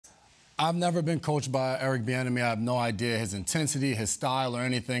I've never been coached by Eric Bieniemy. I have no idea his intensity, his style, or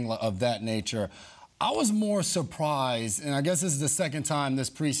anything of that nature. I was more surprised, and I guess this is the second time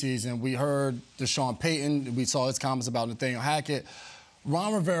this preseason we heard Sean Payton. We saw his comments about Nathaniel Hackett.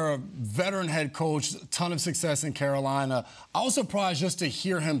 Ron Rivera, veteran head coach, ton of success in Carolina. I was surprised just to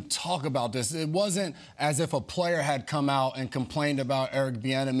hear him talk about this. It wasn't as if a player had come out and complained about Eric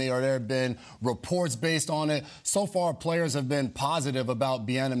Bieniemy or there had been reports based on it. So far, players have been positive about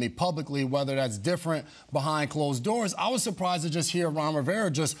Bieniemy publicly, whether that's different behind closed doors. I was surprised to just hear Ron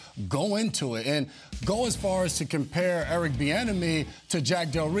Rivera just go into it and go as far as to compare Eric Bieniemy to Jack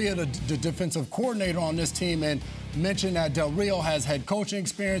Del Rio, the defensive coordinator on this team, and mention that Del Rio has head coaching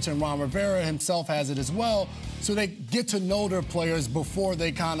experience and Ron Rivera himself has it as well. So they get to know their players before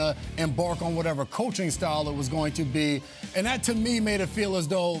they kind of embark on whatever coaching style it was going to be. And that, to me, made it feel as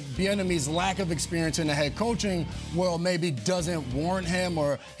though Bieniemy's lack of experience in the head coaching world maybe doesn't warrant him,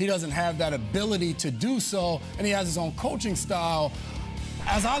 or he doesn't have that ability to do so, and he has his own coaching style.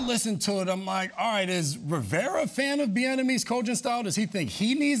 As I listened to it, I'm like, all right, is Rivera a fan of Bieniemy's coaching style? Does he think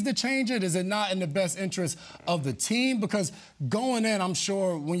he needs to change it? Is it not in the best interest of the team? Because going in, I'm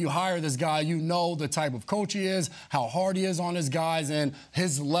sure when you hire this guy, you know the type of coach he is, how hard he is on his guys, and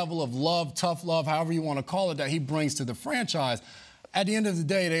his level of love, tough love, however you want to call it, that he brings to the franchise. At the end of the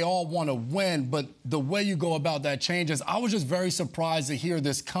day, they all want to win, but the way you go about that changes. I was just very surprised to hear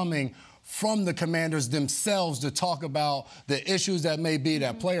this coming from the Commanders themselves to talk about the issues that may be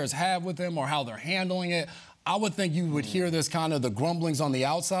that players have with him or how they're handling it. I would think you would hear this kind of the grumblings on the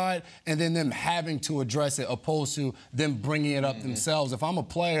outside and then them having to address it, opposed to them bringing it up themselves. If I'm a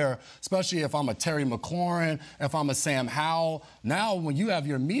player, especially if I'm a Terry McLaurin, if I'm a Sam Howell, now when you have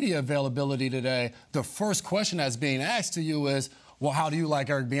your media availability today, the first question that's being asked to you is, well, how do you like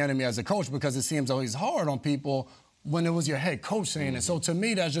Eric Bieniemy as a coach? Because it seems always hard on people when it was your head coach saying it. So to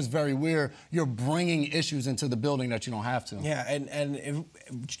me, that's just very weird. You're bringing issues into the building that you don't have to. Yeah, and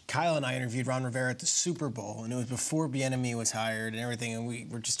Kyle and I interviewed Ron Rivera at the Super Bowl, and it was before Bieniemy was hired and everything, and we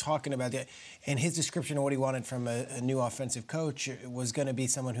were just talking about that. And his description of what he wanted from a new offensive coach was going to be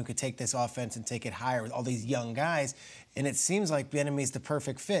someone who could take this offense and take it higher with all these young guys. And it seems like Bieniemy's the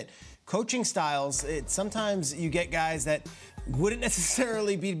perfect fit. Coaching styles, sometimes you get guys that wouldn't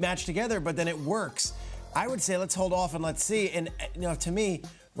necessarily be matched together, but then it works. I would say let's hold off and let's see. And, you know, to me,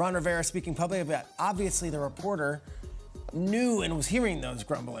 Ron Rivera speaking publicly about, obviously the reporter knew and was hearing those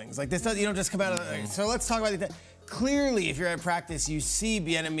grumblings. Like, this, you don't just come out of the, so let's talk about that. Clearly, if you're at practice, you see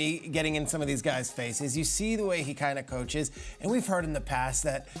Bieniemy getting in some of these guys' faces. You see the way he kind of coaches. And we've heard in the past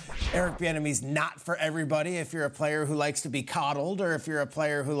that Eric Bieniemy's not for everybody. If you're a player who likes to be coddled or if you're a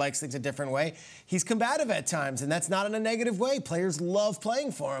player who likes things a different way, he's combative at times, and that's not in a negative way. Players love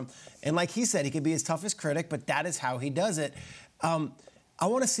playing for him. And like he said, he can be his toughest critic, but that is how he does it. I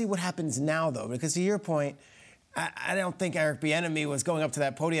want to see what happens now, though, because to your point, I don't think Eric Bieniemy was going up to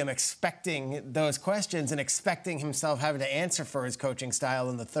that podium expecting those questions and expecting himself having to answer for his coaching style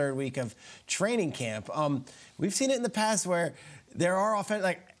in the third week of training camp. We've seen it in the past where there are often,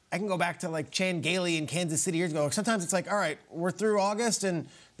 like, I can go back to like Chan Gailey in Kansas City years ago. Sometimes it's like, all right, we're through August and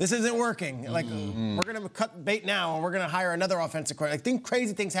this isn't working. Like, we're going to cut bait now and we're going to hire another offensive coordinator. Like,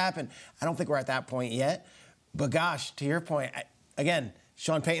 crazy things happen. I don't think we're at that point yet. But gosh, to your point, again,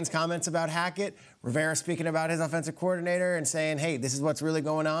 Sean Payton's comments about Hackett, Rivera speaking about his offensive coordinator and saying, hey, this is what's really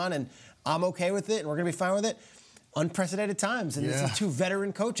going on and I'm okay with it and we're going to be fine with it. Unprecedented times. And this is two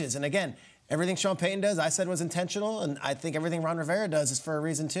veteran coaches. And again, everything Sean Payton does, I said was intentional, and I think everything Ron Rivera does is for a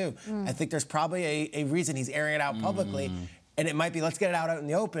reason too. I think there's probably a reason he's airing it out publicly. And it might be, let's get it out in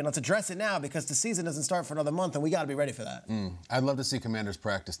the open. Let's address it now because the season doesn't start for another month, and we got to be ready for that. I'd love to see Commanders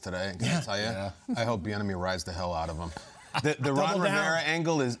practice today. Can I tell you? I hope Bieniemy rides the hell out of them. The Ron Rivera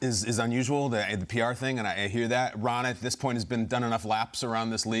angle is unusual, the PR thing, and I hear that. Ron, at this point, has done enough laps around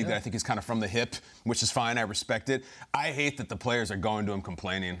this league that I think he's kind of from the hip, which is fine. I respect it. I hate that the players are going to him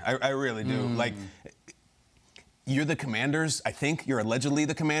complaining. I really do. Like, you're the Commanders. I think you're allegedly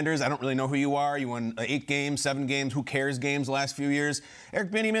the Commanders. I don't really know who you are. You won 8 games, 7 games. Who cares games the last few years?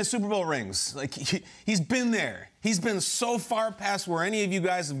 Eric Bieniemy has Super Bowl rings. Like, he's been there. He's been so far past where any of you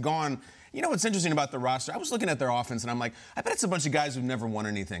guys have gone. You know what's interesting about the roster? I was looking at their offense, and I'm like, I bet it's a bunch of guys who've never won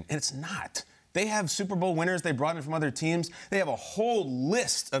anything. And it's not. They have Super Bowl winners they brought in from other teams. They have a whole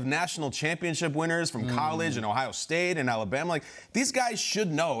list of national championship winners from college and Ohio State and Alabama. Like, these guys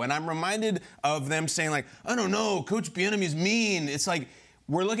should know. And I'm reminded of them saying, like, I don't know, Coach Bieniemy's mean. It's like,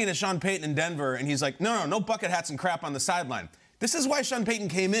 we're looking at Sean Payton in Denver, and he's like, no bucket hats and crap on the sideline. This is why Sean Payton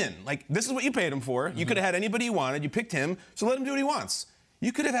came in. Like, this is what you paid him for. You could have had anybody you wanted. You picked him, so let him do what he wants.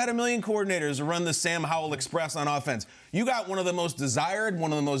 You could have had a million coordinators to run the Sam Howell Express on offense. You got one of the most desired,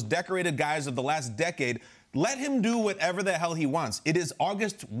 one of the most decorated guys of the last decade. Let him do whatever the hell he wants. It is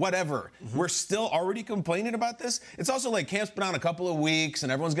August whatever. We're still already complaining about this. It's also like camp's been on a couple of weeks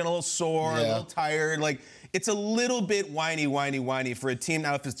and everyone's getting a little sore, a little tired. Like, it's a little bit whiny for a team.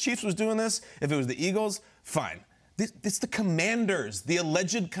 Now, if the Chiefs was doing this, if it was the Eagles, fine. It's the Commanders, the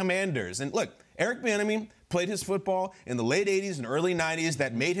alleged Commanders. And look, Eric Bieniemy played his football in the late 80s and early 90s.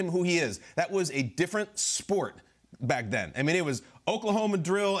 That made him who he is. That was a different sport back then. I mean, it was Oklahoma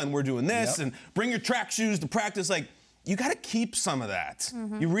drill, and we're doing this, and bring your track shoes to practice. Like, you got to keep some of that.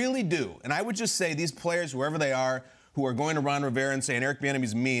 You really do. And I would just say these players, whoever they are, who are going to Ron Rivera and saying Eric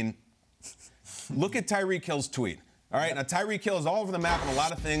Bieniemy's mean, look at Tyreek Hill's tweet. All right? Now, Tyreek Hill is all over the map on a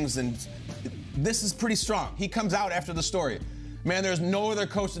lot of things, and this is pretty strong. He comes out after the story. Man, there's no other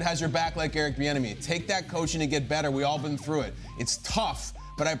coach that has your back like Eric Bieniemy. Take that coaching and get better. We all been through it. It's tough,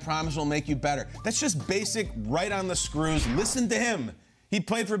 but I promise we'll make you better. That's just basic, right on the screws. Listen to him. He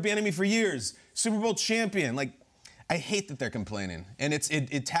played for Bieniemy for years. Super Bowl champion. Like, I hate that they're complaining. And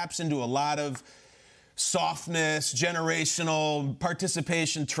it taps into a lot of softness, generational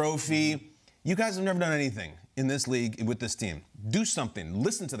participation trophy. You guys have never done anything in this league with this team. Do something.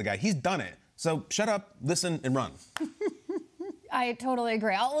 Listen to the guy. He's done it. So shut up, listen, and run. I totally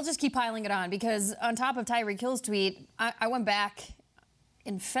agree. I'll just keep piling it on because on top of Tyreek Hill's tweet, I went back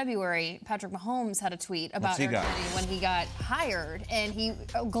in February. Patrick Mahomes had a tweet about Eric Bieniemy when he got hired, and he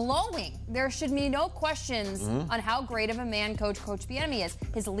glowing. There should be no questions on how great of a man Coach Bieniemy is.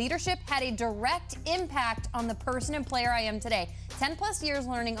 His leadership had a direct impact on the person and player I am today. 10+ years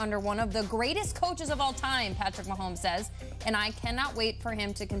learning under one of the greatest coaches of all time, Patrick Mahomes says, and I cannot wait for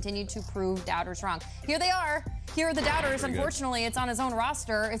him to continue to prove doubters wrong. Here they are. Here are the doubters. Unfortunately, it's on his own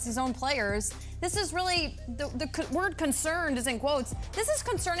roster. It's his own players. This is really, the word concerned is in quotes. This is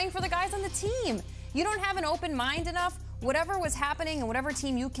concerning for the guys on the team. You don't have an open mind enough. Whatever was happening and whatever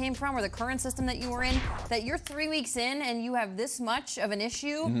team you came from or the current system that you were in, that you're 3 weeks in and you have this much of an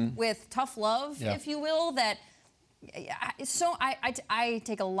issue with tough love, if you will, that so I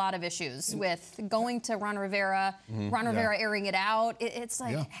take a lot of issues with going to Ron Rivera, airing it out. It's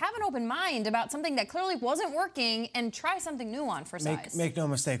like, have an open mind about something that clearly wasn't working and try something new on for size. Make no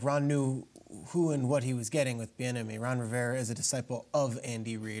mistake, Ron knew who and what he was getting with Bieniemy. Ron Rivera is a disciple of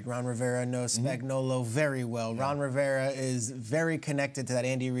Andy Reid. Ron Rivera knows Spagnuolo very well. Ron Rivera is very connected to that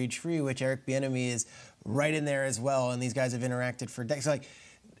Andy Reid tree, which Eric Bieniemy is right in there as well, and these guys have interacted for decades. So, like,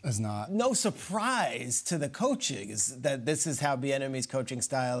 it's not. No surprise to the coaching is that this is how Bieniemy's coaching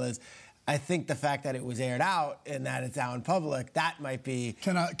style is. I think the fact that it was aired out and that it's out in public, that might be.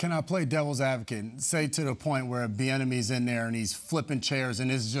 Can I play devil's advocate? Say to the point where Bieniemy's in there and he's flipping chairs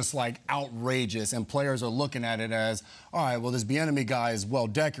and it's just like outrageous, and players are looking at it as, all right, well, this Bieniemy guy is well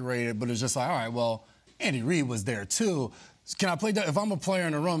decorated, but it's just like, all right, well, Andy Reid was there too. Can I play that? If I'm a player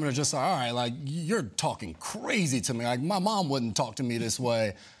in a room and it's just like, all right, like, you're talking crazy to me. Like, my mom wouldn't talk to me this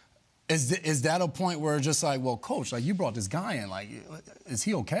way. Is that a point where it's just like, well, coach, like, you brought this guy in. Like, is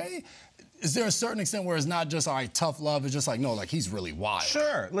he okay? Is there a certain extent where it's not just, all right, tough love? It's just like, no, like, he's really wild.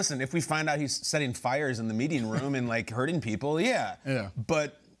 Sure. Listen, if we find out he's setting fires in the meeting room and, like, hurting people, yeah.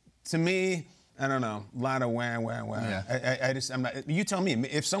 But to me, I don't know, a lot of wah. I'm not, you tell me.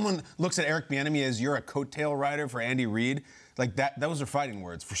 If someone looks at Eric Bieniemy as you're a coattail rider for Andy Reid, like, those are fighting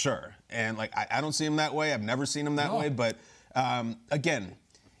words for sure. And, like, I don't see him that way. I've never seen him that way. But, again,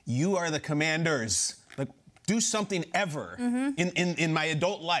 you are the Commanders. Like, do something ever in my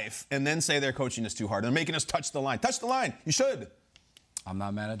adult life and then say their coaching is too hard. They're making us touch the line. Touch the line. You should. I'm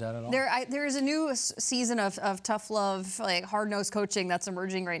not mad at that at all. There is a new season of tough love, like hard-nosed coaching that's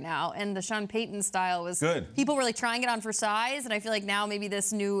emerging right now, and the Sean Payton style was good. People were like trying it on for size, and I feel like now maybe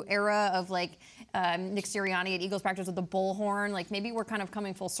this new era of like Nick Sirianni at Eagles practice with the bullhorn, like maybe we're kind of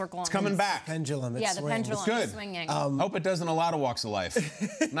coming full circle. It's coming back. Pendulum. Yeah, the pendulum is swinging. Hope it does in a lot of walks of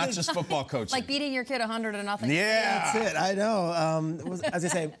life, not just football coaching. Like beating your kid 100-0. Yeah, that's it. I know. As I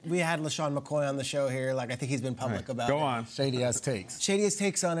say, we had LaShawn McCoy on the show here. Like, I think he's been public about it. Go on. Shady ass takes. Shadiest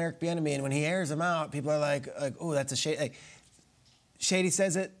takes on Eric Bieniemy, and when he airs them out, people are like, oh, that's a shady. Like, Shady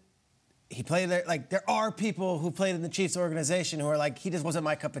says it. He played there. Like, there are people who played in the Chiefs organization who are like, he just wasn't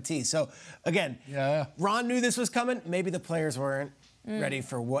my cup of tea. So, again, Ron knew this was coming. Maybe the players weren't ready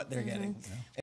for what they're getting.